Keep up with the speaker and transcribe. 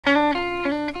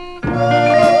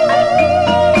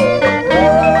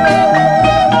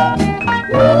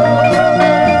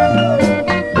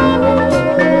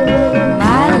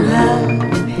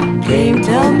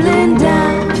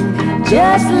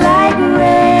Just like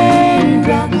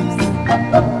raindrops,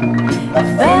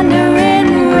 thundering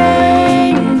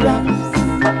raindrops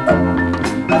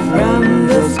from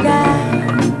the sky.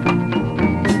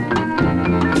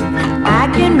 I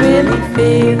can really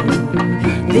feel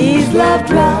these love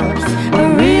drops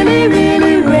are really,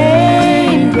 really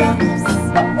raindrops,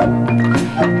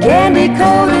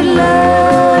 candy-coated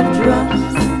love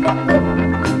drops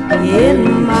in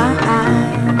my eyes.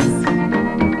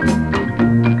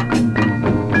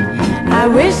 I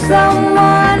wish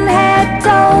someone had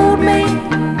told me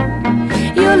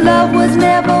your love was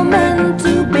never meant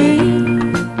to be.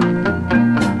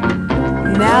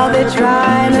 Now they're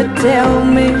trying to tell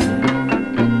me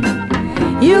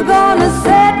you're gonna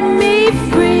set me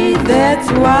free. That's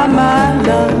why my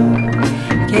love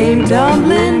came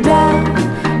tumbling down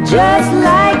just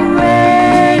like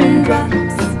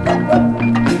raindrops,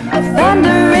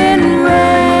 thundering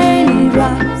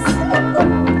raindrops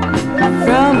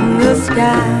from the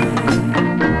sky.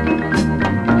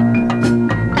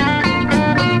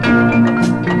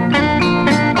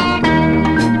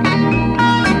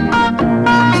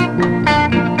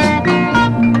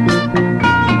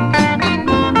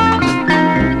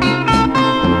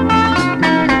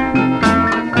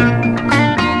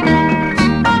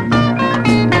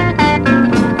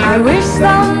 I wish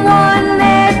someone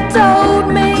had told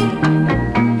me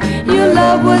your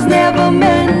love was never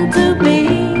meant to be.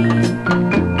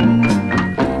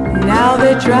 Now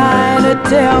they're trying to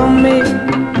tell me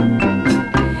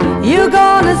you're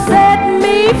gonna set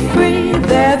me free.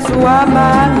 That's why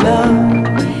my love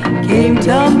came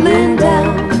tumbling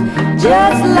down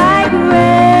just like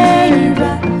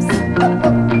raindrops,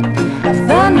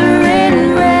 thundering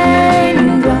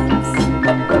raindrops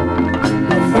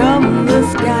from the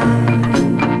sky.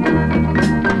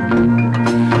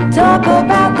 Talk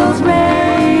about